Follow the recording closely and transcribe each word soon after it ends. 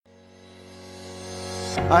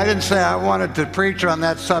I didn't say I wanted to preach on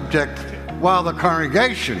that subject while the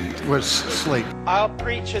congregation was asleep. I'll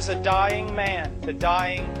preach as a dying man to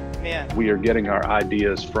dying men. We are getting our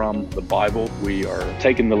ideas from the Bible. We are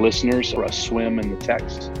taking the listeners for a swim in the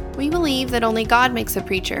text. We believe that only God makes a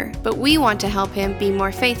preacher, but we want to help him be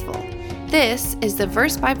more faithful. This is the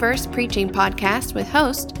Verse by Verse Preaching Podcast with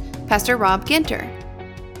host, Pastor Rob Ginter.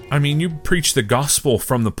 I mean, you preach the gospel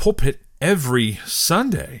from the pulpit every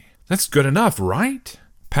Sunday. That's good enough, right?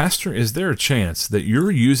 Pastor, is there a chance that you're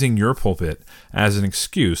using your pulpit as an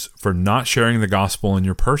excuse for not sharing the gospel in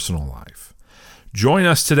your personal life? Join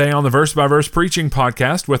us today on the Verse by Verse Preaching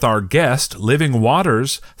Podcast with our guest, Living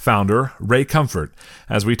Waters founder Ray Comfort,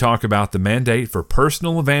 as we talk about the mandate for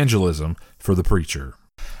personal evangelism for the preacher.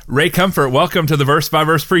 Ray Comfort, welcome to the Verse by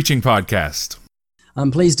Verse Preaching Podcast. I'm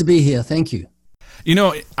pleased to be here. Thank you. You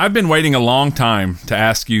know, I've been waiting a long time to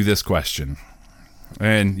ask you this question.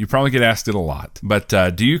 And you probably get asked it a lot. But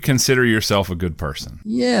do you consider yourself a good person?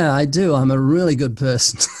 Yeah, I do. I'm a really good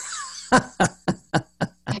person.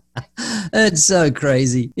 It's so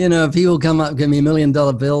crazy. You know, people come up, give me $1 million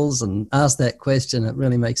bills and ask that question. It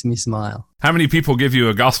really makes me smile. How many people give you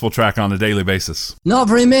a gospel tract on a daily basis? Not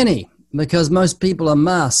very many, because most people are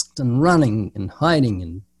masked and running and hiding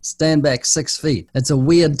and stand back 6 feet. It's a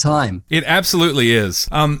weird time. It absolutely is.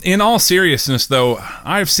 In all seriousness, though,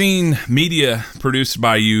 I've seen media produced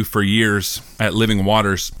by you for years at Living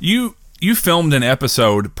Waters. You filmed an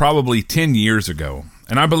episode probably 10 years ago,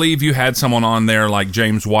 and I believe you had someone on there like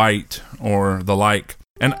James White or the like.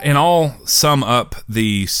 And I'll sum up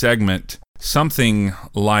the segment something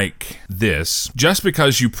like this. Just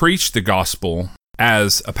because you preach the gospel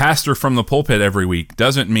as a pastor from the pulpit every week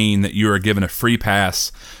doesn't mean that you are given a free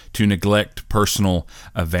pass to neglect personal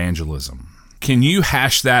evangelism. Can you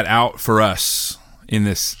hash that out for us in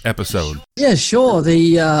this episode? Yeah, sure.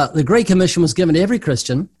 The Great Commission was given to every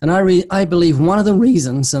Christian, and I believe one of the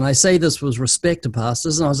reasons, and I say this with respect to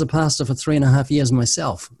pastors, and I was a pastor for 3.5 years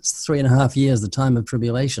myself. It's 3.5 years, the time of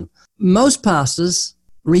tribulation. Most pastors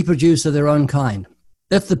reproduce of their own kind.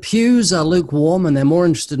 If the pews are lukewarm and they're more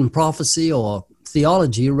interested in prophecy or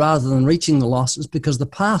theology rather than reaching the lost, it's because the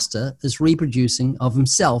pastor is reproducing of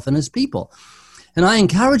himself and his people. And I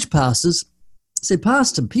encourage pastors, say,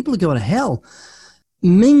 Pastor, people are going to hell.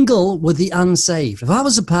 Mingle with the unsaved. If I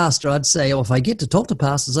was a pastor, I'd say, or if I get to talk to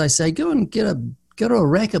pastors, I say, go and go to a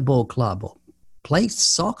racquetball club or play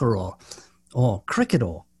soccer or cricket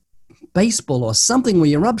or baseball or something where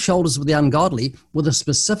you rub shoulders with the ungodly with a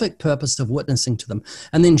specific purpose of witnessing to them,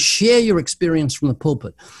 and then share your experience from the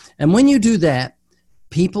pulpit. And when you do that,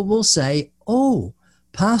 people will say, oh,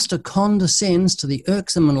 pastor condescends to the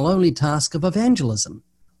irksome and lowly task of evangelism,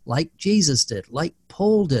 like Jesus did, like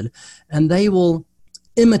Paul did, and they will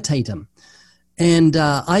imitate him. And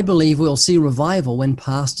I believe we'll see revival when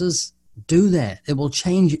pastors do that. It will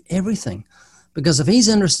change everything. Because if he's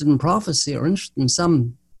interested in prophecy or interested in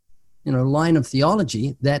some line of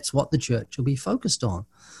theology, that's what the church will be focused on.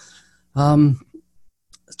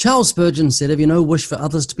 Charles Spurgeon said, if you no wish for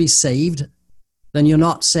others to be saved, then you're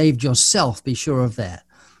not saved yourself, be sure of that.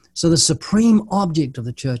 So the supreme object of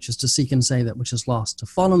the church is to seek and save that which is lost, to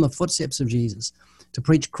follow in the footsteps of Jesus, to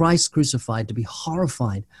preach Christ crucified, to be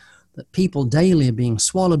horrified that people daily are being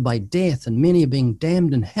swallowed by death and many are being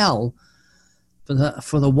damned in hell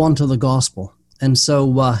for the want of the gospel. And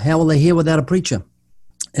so how will they hear without a preacher?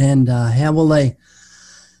 And how will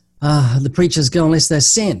the preachers go unless they're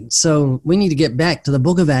sent? So we need to get back to the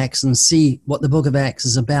book of Acts and see what the book of Acts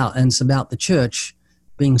is about. And it's about the church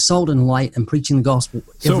being salt and light and preaching the gospel.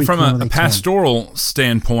 So from a pastoral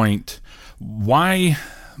standpoint, why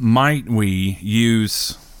might we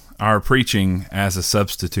use our preaching as a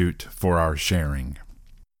substitute for our sharing?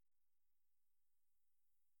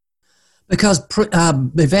 Because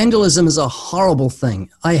evangelism is a horrible thing.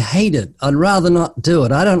 I hate it. I'd rather not do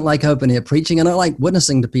it. I don't like open-air preaching. I don't like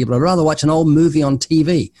witnessing to people. I'd rather watch an old movie on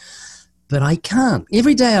TV. But I can't.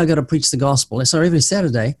 Every day I got to preach the gospel. Sorry, every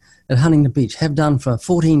Saturday at Huntington Beach. Have done for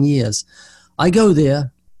 14 years. I go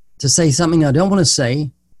there to say something I don't want to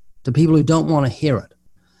say to people who don't want to hear it.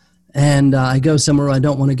 And I go somewhere I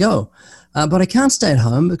don't want to go. But I can't stay at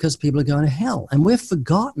home because people are going to hell. And we've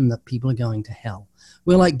forgotten that people are going to hell.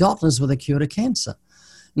 We're like doctors with a cure to cancer.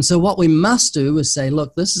 And so what we must do is say,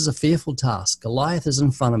 look, this is a fearful task. Goliath is in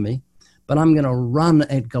front of me, but I'm going to run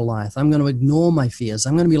at Goliath. I'm going to ignore my fears.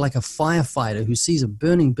 I'm going to be like a firefighter who sees a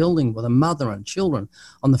burning building with a mother and children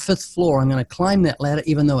on the 5th floor. I'm going to climb that ladder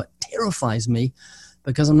even though it terrifies me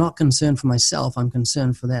because I'm not concerned for myself. I'm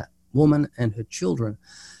concerned for that woman and her children.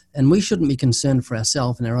 And we shouldn't be concerned for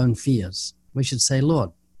ourselves and our own fears. We should say, Lord,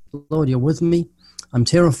 you're with me. I'm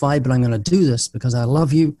terrified, but I'm going to do this because I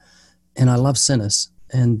love you and I love sinners.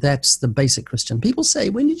 And that's the basic Christian. People say,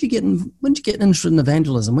 when did you get interested in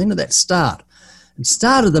evangelism? When did that start? It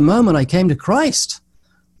started the moment I came to Christ.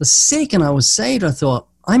 The second I was saved, I thought,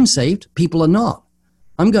 I'm saved, people are not.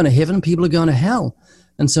 I'm going to heaven, people are going to hell.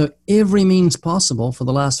 And so every means possible for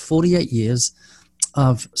the last 48 years,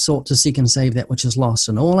 I've sought to seek and save that which is lost.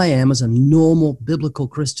 And all I am is a normal biblical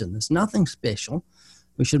Christian. There's nothing special.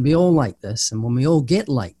 We should be all like this. And when we all get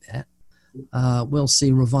like that, we'll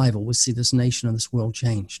see revival. We'll see this nation and this world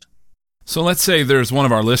changed. So let's say there's one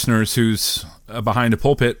of our listeners who's behind a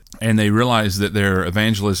pulpit and they realize that their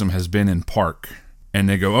evangelism has been in park. And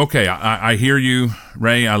they go, okay, I hear you,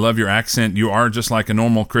 Ray. I love your accent. You are just like a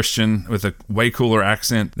normal Christian with a way cooler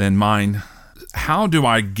accent than mine. How do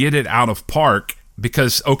I get it out of park?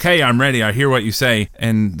 Because, okay, I'm ready. I hear what you say.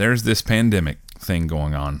 And there's this pandemic thing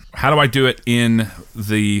going on. How do I do it in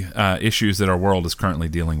the issues that our world is currently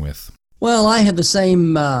dealing with? Well, I have the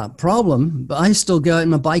same problem, but I still go out on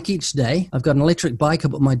my bike each day. I've got an electric bike. I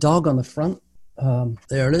put my dog on the front.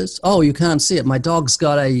 There it is. Oh, you can't see it. My dog's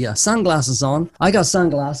got sunglasses on. I got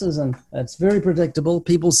sunglasses, and it's very predictable.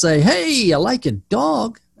 People say, hey, I like your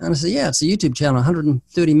dog. And I say, yeah, it's a YouTube channel,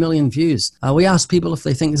 130 million views. We ask people if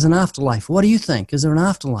they think there's an afterlife. What do you think? Is there an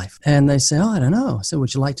afterlife? And they say, oh, I don't know. So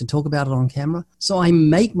would you like to talk about it on camera? So I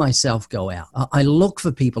make myself go out. I look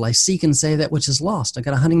for people. I seek and save that which is lost. I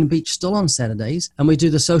got a Huntington Beach still on Saturdays, and we do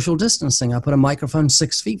the social distancing. I put a microphone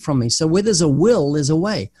 6 feet from me. So where there's a will, there's a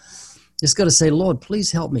way. Just got to say, Lord,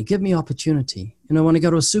 please help me. Give me opportunity. You know, when I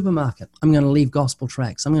go to a supermarket, I'm going to leave gospel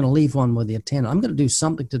tracts. I'm going to leave one with the attendant. I'm going to do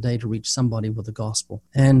something today to reach somebody with the gospel.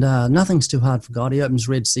 And nothing's too hard for God. He opens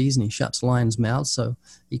red seas and he shuts lions' mouths so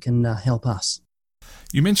he can help us.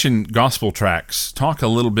 You mentioned gospel tracts. Talk a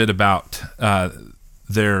little bit about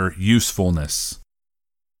their usefulness.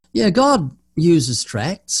 Yeah, God uses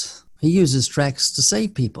tracts. He uses tracts to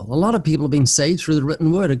save people. A lot of people have been saved through the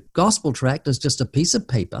written word. A gospel tract is just a piece of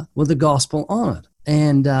paper with the gospel on it.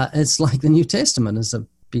 And it's like the New Testament is a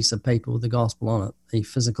piece of paper with the gospel on it, a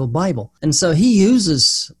physical Bible. And so he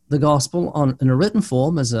uses the gospel in a written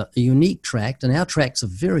form as a unique tract, and our tracts are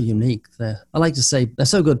very unique. I like to say they're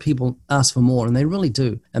so good people ask for more, and they really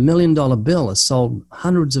do. $1 million bill has sold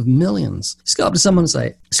hundreds of millions. Just go up to someone and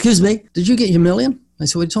say, excuse me, did you get your million? I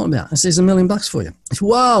said, what are you talking about? I said, there's $1 million for you. I said,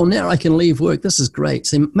 wow, now I can leave work. This is great.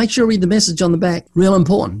 So make sure you read the message on the back. Real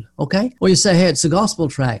important, okay? Or you say, hey, it's a gospel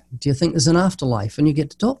tract. Do you think there's an afterlife? And you get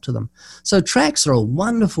to talk to them. So tracts are a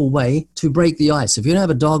wonderful way to break the ice. If you don't have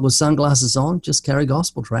a dog with sunglasses on, just carry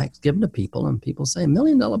gospel tracts, give them to people, and people say, $1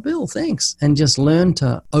 million bill, thanks. And just learn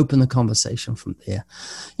to open the conversation from there.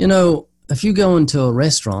 You know, if you go into a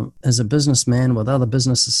restaurant as a businessman with other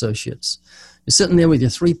business associates, you're sitting there with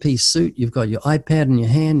your 3-piece suit. You've got your iPad in your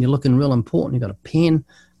hand. You're looking real important. You've got a pen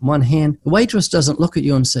in one hand. The waitress doesn't look at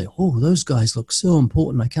you and say, oh, those guys look so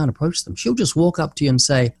important. I can't approach them. She'll just walk up to you and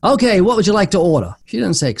say, okay, what would you like to order? She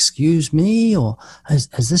doesn't say, excuse me, or is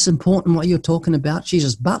this important what you're talking about? She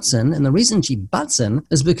just butts in. And the reason she butts in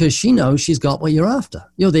is because she knows she's got what you're after.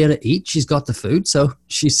 You're there to eat. She's got the food. So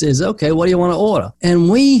she says, okay, what do you want to order? And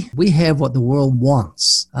we have what the world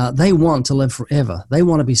wants. They want to live forever. They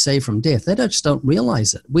want to be saved from death. They just don't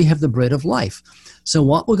realize it. We have the bread of life. So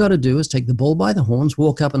what we've got to do is take the bull by the horns,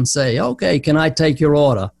 walk up and say, okay, can I take your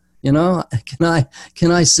order? You know,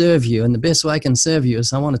 can I serve you? And the best way I can serve you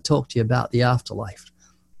is I want to talk to you about the afterlife.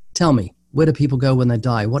 Tell me, where do people go when they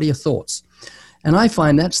die? What are your thoughts? And I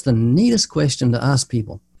find that's the neatest question to ask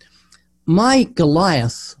people. My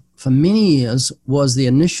Goliath for many years was the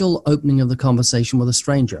initial opening of the conversation with a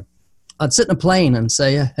stranger. I'd sit in a plane and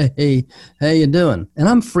say, hey, how you doing? And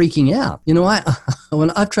I'm freaking out. You know,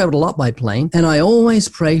 I've traveled a lot by plane, and I always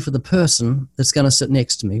pray for the person that's going to sit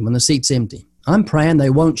next to me when the seat's empty. I'm praying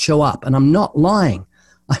they won't show up, and I'm not lying.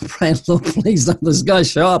 I'm praying, Lord, please let this guy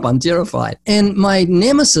show up. I'm terrified. And my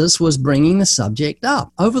nemesis was bringing the subject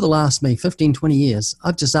up. Over the last, maybe 15, 20 years,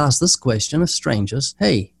 I've just asked this question of strangers.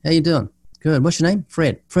 Hey, how you doing? Good. What's your name?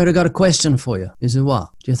 Fred. Fred, I got a question for you. He said, what?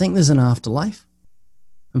 Do you think there's an afterlife?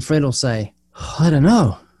 And Fred will say, oh, I don't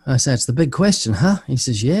know. I say, it's the big question, huh? He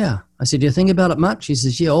says, yeah. I said, do you think about it much? He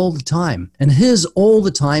says, yeah, all the time. And his all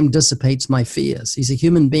the time dissipates my fears. He's a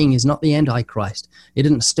human being. He's not the Antichrist. He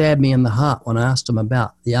didn't stab me in the heart when I asked him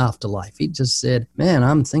about the afterlife. He just said, man,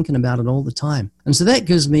 I'm thinking about it all the time. And so that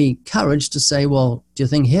gives me courage to say, well, do you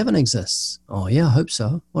think heaven exists? Oh, yeah, I hope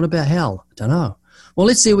so. What about hell? I don't know. Well,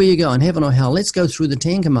 let's see where you go, in heaven or hell. Let's go through the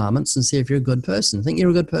 10 Commandments and see if you're a good person. Think you're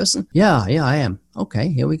a good person? Yeah, I am. Okay,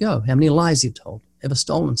 here we go. How many lies you've told? Ever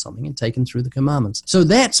stolen something and taken through the commandments? So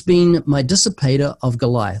that's been my dissipator of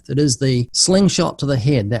Goliath. It is the slingshot to the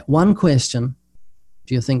head, that one question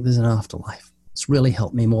Do you think there's an afterlife? It's really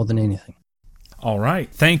helped me more than anything. All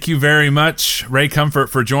right. Thank you very much, Ray Comfort,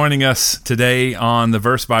 for joining us today on the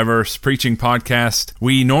Verse by Verse Preaching Podcast.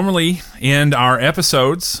 We normally end our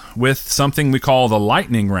episodes with something we call the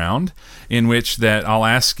lightning round, in which that I'll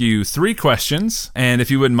ask you 3 questions, and if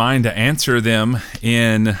you wouldn't mind to answer them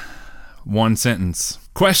in one sentence.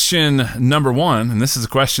 Question number 1, and this is a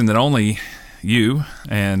question that only you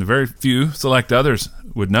and very few select others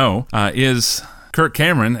would know, is Kirk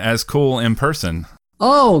Cameron as cool in person?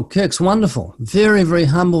 Oh, Kirk's wonderful. Very, very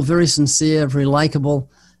humble, very sincere, very likable,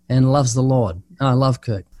 and loves the Lord. I love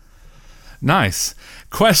Kirk. Nice.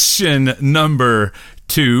 Question number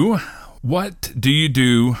 2. What do you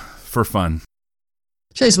do for fun?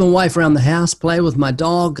 Chase my wife around the house, play with my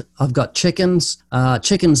dog. I've got chickens.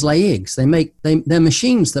 Chickens lay eggs. They're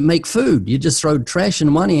machines that make food. You just throw trash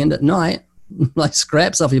in one end at night, like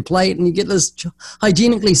scraps off your plate, and you get this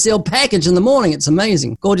hygienically sealed package in the morning. It's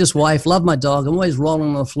amazing. Gorgeous wife, love my dog. I'm always rolling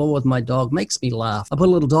on the floor with my dog. Makes me laugh. I put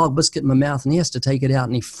a little dog biscuit in my mouth, and he has to take it out,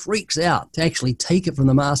 and he freaks out to actually take it from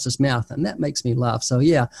the master's mouth, and that makes me laugh. So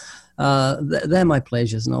yeah, they're my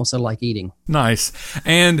pleasures, and I also like eating. Nice.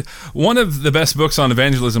 And one of the best books on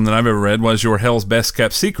evangelism that I've ever read was Your Hell's Best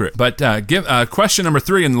Kept Secret. But question number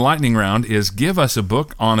 3 in the lightning round is, give us a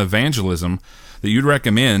book on evangelism that you'd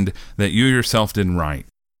recommend that you yourself didn't write.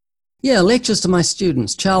 Yeah, Lectures to My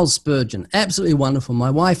Students, Charles Spurgeon. Absolutely wonderful. My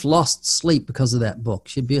wife lost sleep because of that book.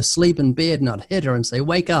 She'd be asleep in bed and I'd hit her and say,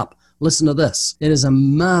 wake up, listen to this. It is a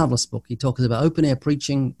marvelous book. He talks about open-air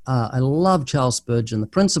preaching. I love Charles Spurgeon, the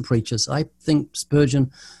Prince of Preachers. I think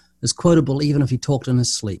Spurgeon is quotable even if he talked in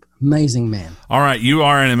his sleep. Amazing man. All right, you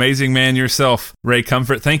are an amazing man yourself, Ray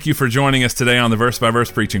Comfort. Thank you for joining us today on the Verse by Verse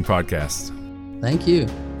Preaching Podcast. Thank you.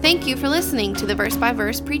 Thank you for listening to the Verse by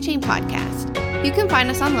Verse Preaching Podcast. You can find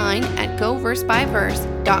us online at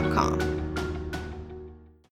goversebyverse.com.